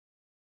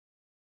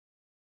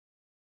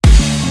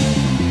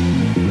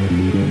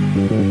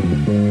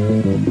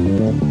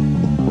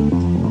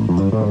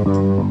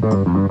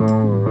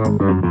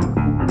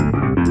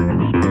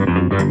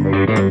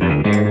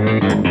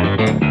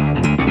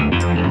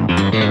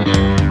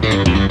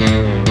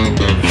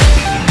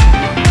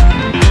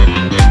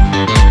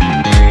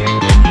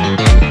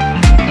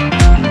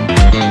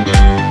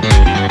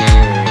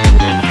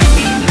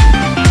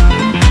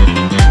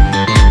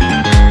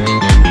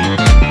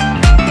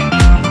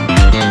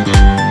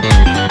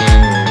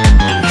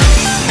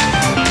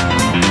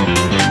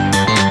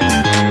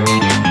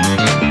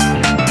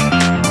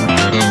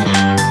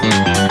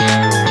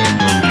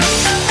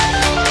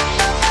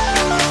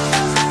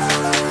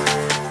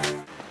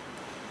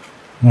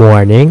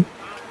morning.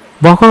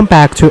 Welcome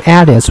back to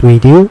Alice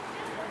Video.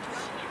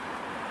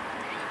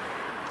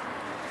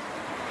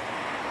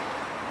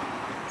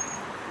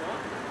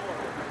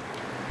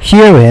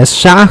 Here is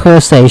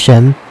Shahe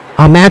Station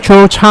on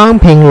Metro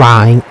Changping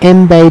Line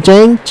in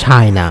Beijing,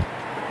 China.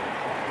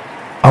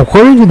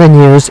 According to the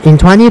news in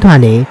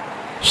 2020,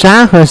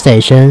 Shahe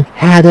Station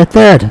had the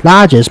third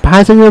largest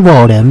passenger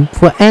volume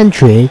for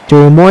entry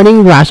during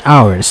morning rush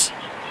hours.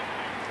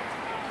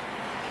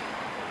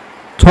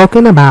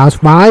 Talking about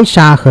why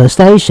Shahe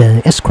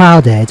Station is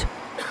crowded,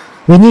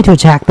 we need to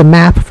check the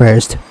map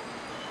first.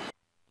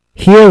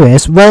 Here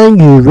is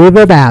Wenyu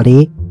River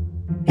Valley,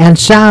 and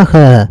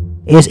Shahe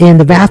is in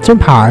the western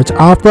part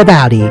of the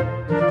valley.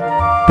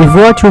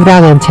 Before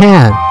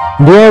 2010,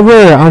 there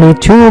were only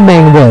two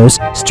main roads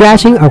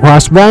stretching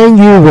across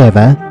Wenyu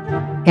River,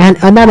 and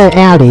another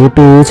alley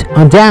built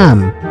on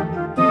dam.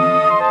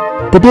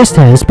 The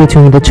distance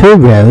between the two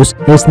roads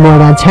is more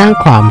than 10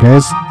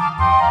 kilometers,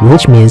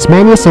 which means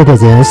many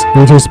citizens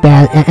need to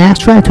spend an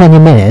extra 20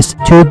 minutes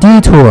to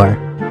detour.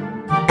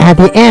 At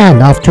the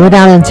end of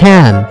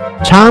 2010,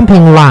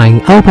 Changping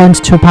Line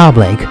opened to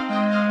public.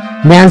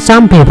 Then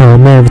some people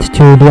moved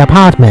to the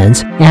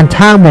apartments and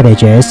town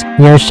villages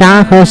near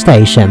Shahe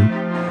Station.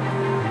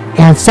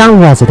 And some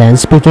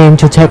residents began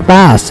to take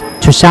bus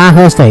to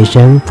Shahe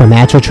Station for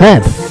metro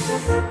trip,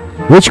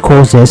 which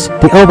causes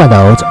the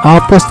overload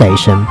of the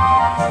station.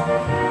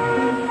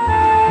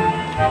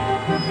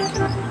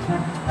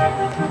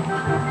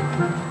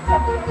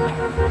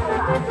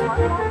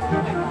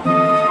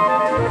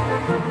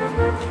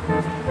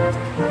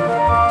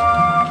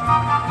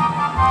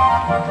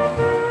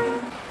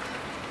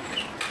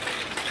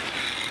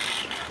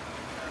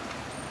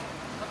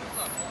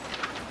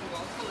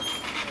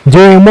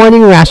 During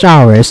morning rush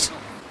hours,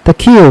 the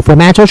queue for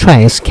metro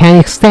trains can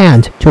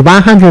extend to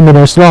 100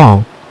 meters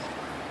long.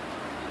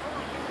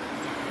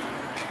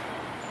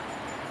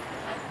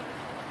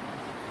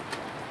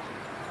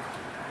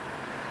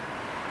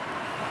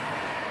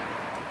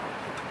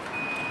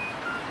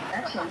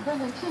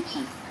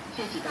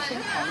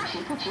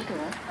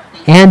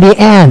 And the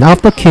end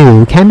of the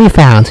queue can be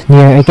found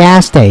near a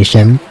gas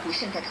station.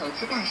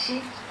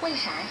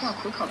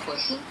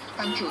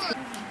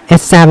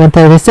 It's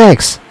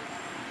 7:36.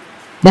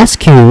 Let's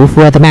queue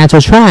for the metro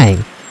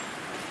train.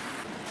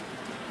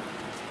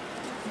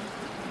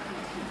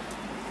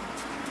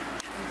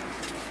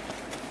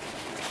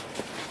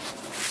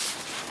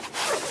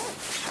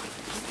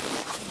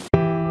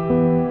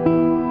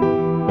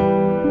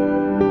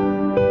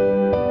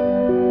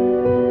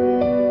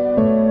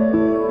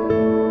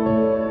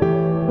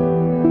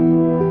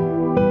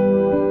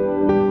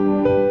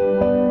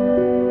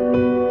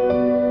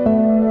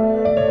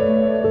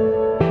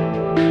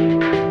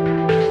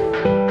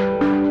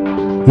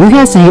 You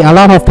can see a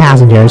lot of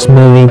passengers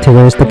moving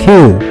towards the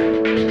queue.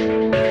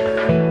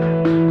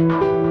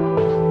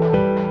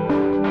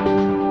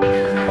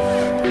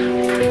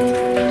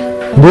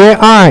 There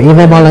are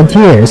even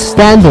volunteers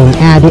standing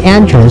at the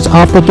entrance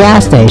of the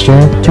gas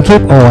station to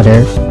keep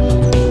order.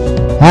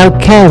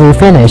 Okay, we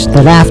finished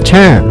the left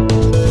turn.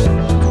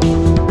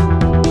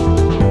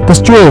 The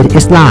street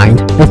is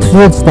lined with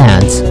food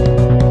stands.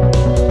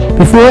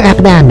 Before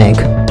epidemic,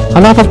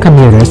 a lot of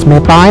commuters may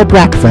buy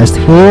breakfast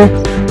here,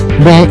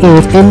 then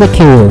eat in the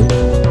queue.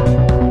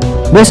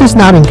 This is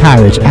not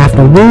encouraged after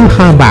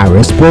Wuhan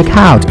virus broke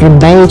out in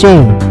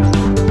Beijing,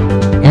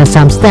 and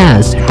some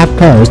stands have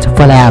closed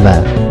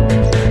forever.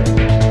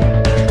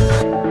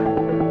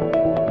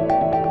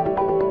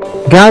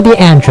 Guard the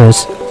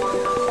entrance.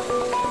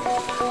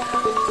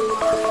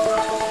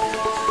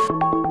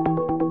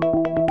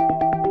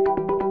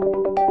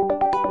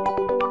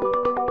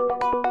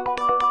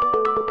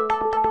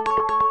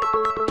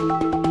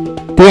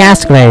 The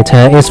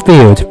escalator is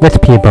filled with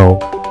people.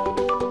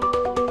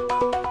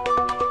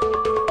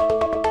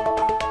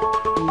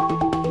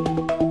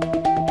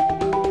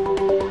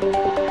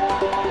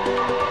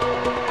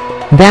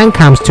 Then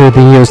comes to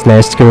the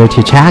useless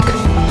security check,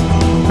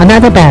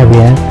 another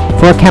barrier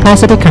for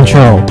capacity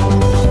control.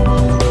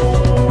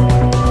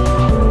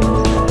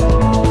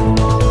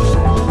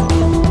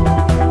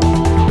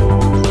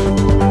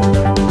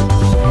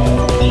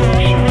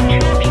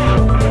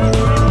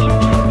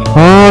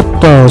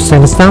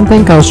 Since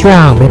something goes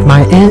wrong with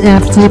my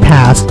NFC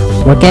pass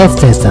or gate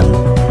system,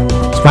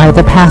 try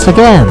the pass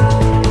again.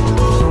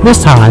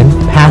 This time,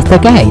 pass the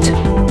gate.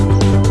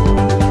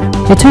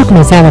 It took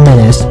me 7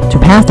 minutes to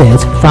pass it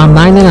from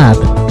lining up.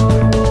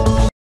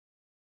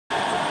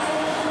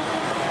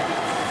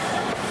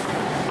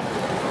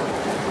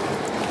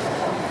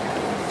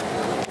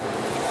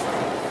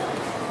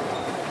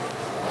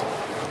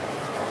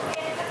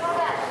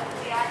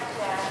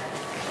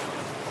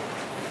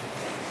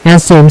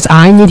 And seems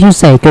I need to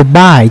say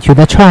goodbye to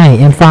the train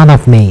in front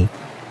of me.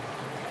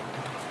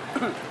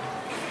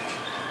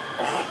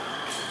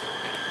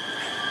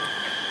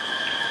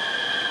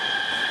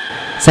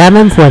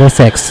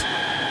 "7:46.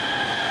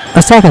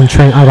 A second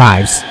train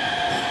arrives.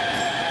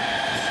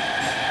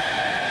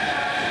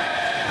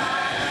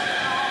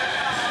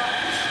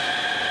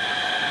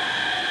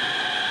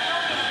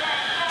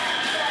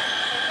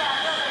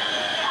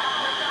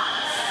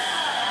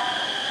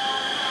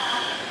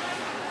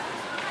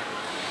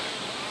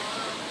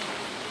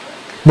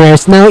 There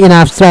is not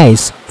enough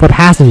space for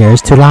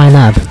passengers to line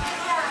up.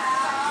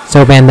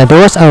 So when the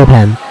doors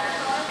open,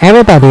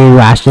 everybody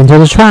rushed into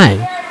the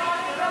train.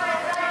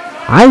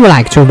 I would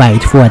like to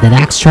wait for the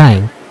next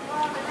train,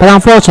 but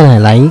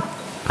unfortunately,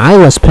 I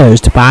was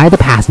pushed by the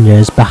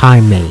passengers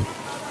behind me.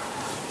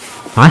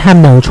 I have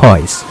no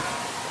choice.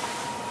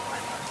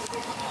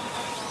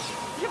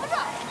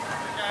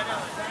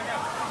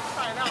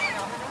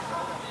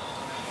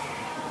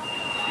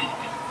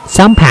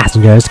 Some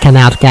passengers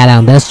cannot get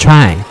on this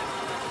train.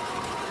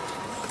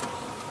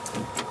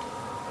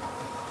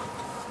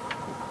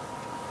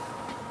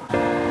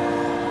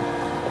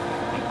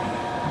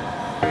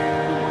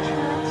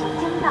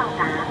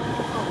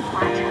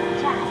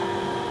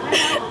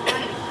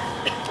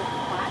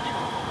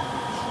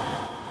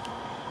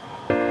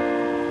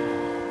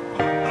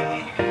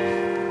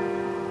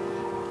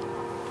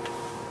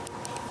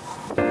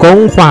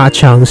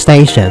 Changping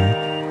Station.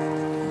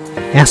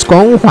 As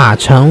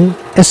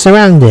Changping is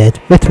surrounded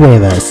with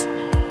rivers,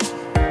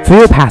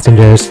 few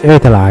passengers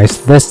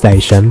utilize this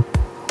station.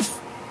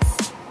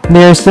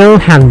 There is no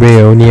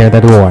handrail near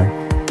the door.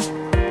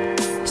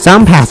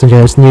 Some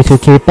passengers need to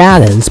keep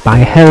balance by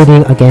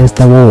holding against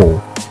the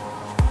wall.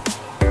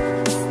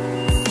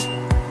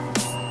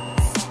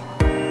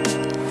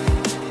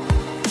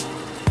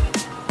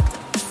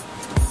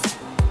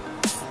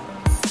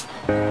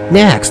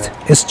 Next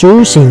is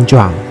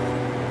Tiantongyuan,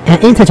 an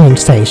interchange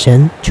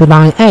station to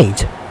Line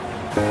 8.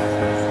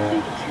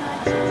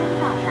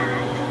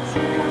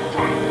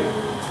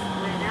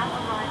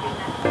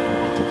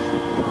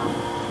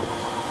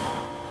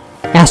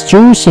 As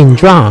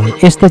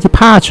Tiantongyuan is the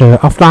departure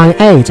of Line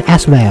 8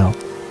 as well,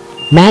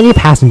 many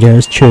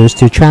passengers choose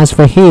to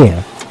transfer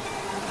here.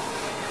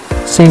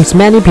 Since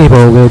many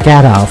people will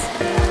get off,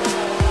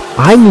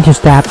 I need to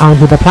step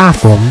onto the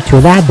platform to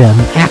let them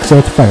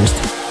exit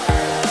first.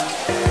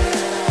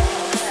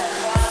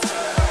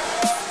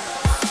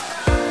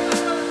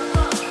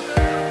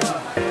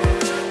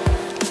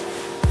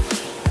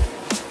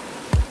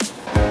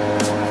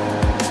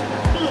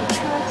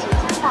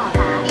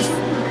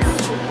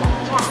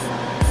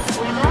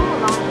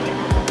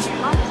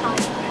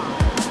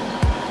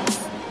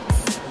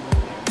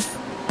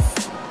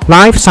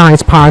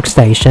 Life-size Park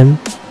Station.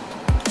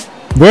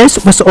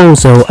 This was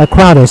also a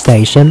crowded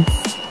station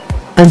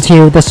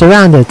until the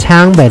surrounding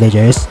town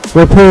villages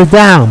were pulled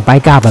down by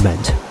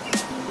government.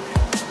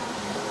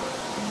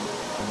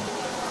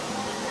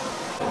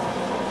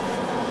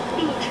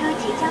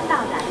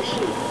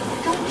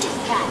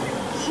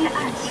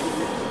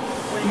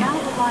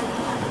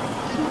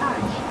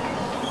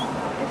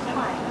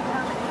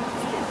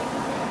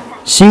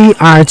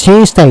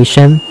 Shahe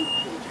Station.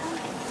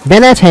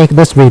 When I take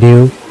this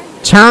video,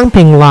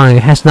 Changping Line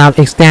has now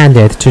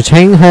extended to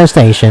Shahe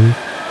Station,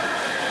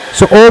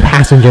 so all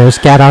passengers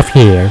get off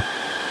here.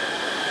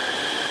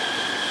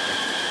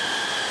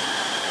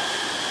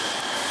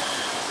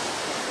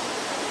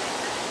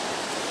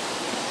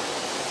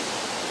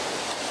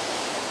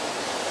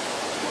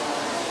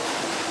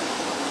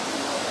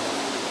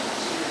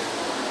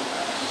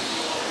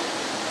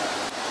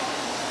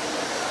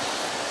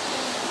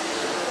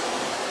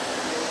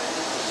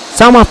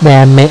 Some of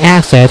them may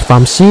exit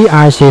from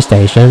Shahe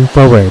Station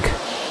for work,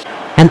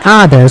 and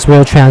others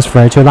will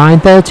transfer to Line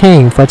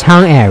 13 for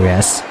town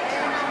areas.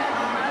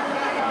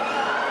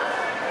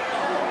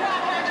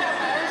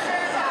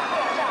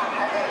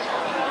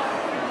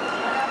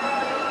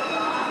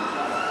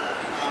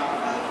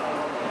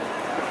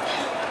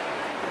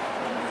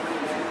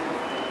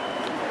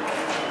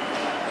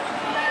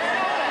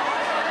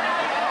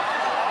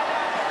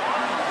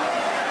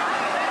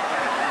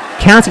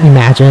 Can't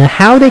imagine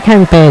how they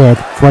can beat it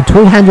for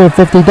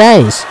 250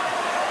 days.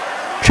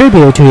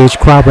 Tribute to each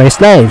corporate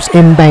slaves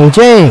in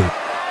Beijing.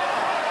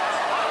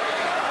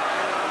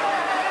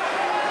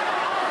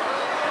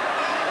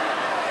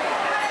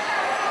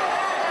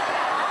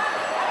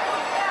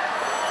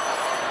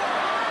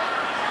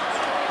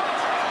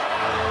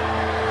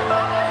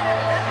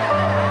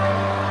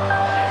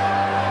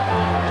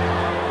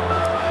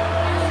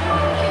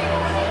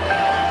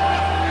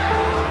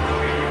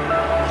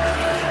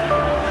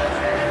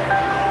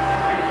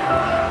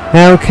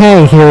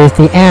 Okay, here is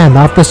the end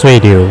of this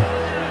video.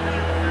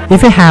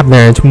 If you have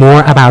learned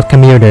more about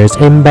commuters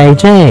in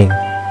Beijing,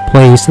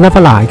 please leave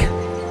a like.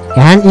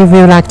 And if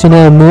you'd like to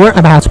know more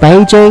about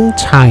Beijing,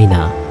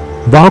 China,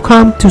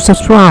 welcome to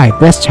subscribe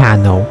this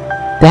channel.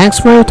 Thanks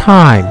for your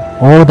time.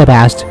 All the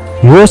best.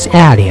 Yours,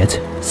 Elliot.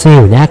 See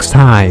you next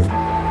time.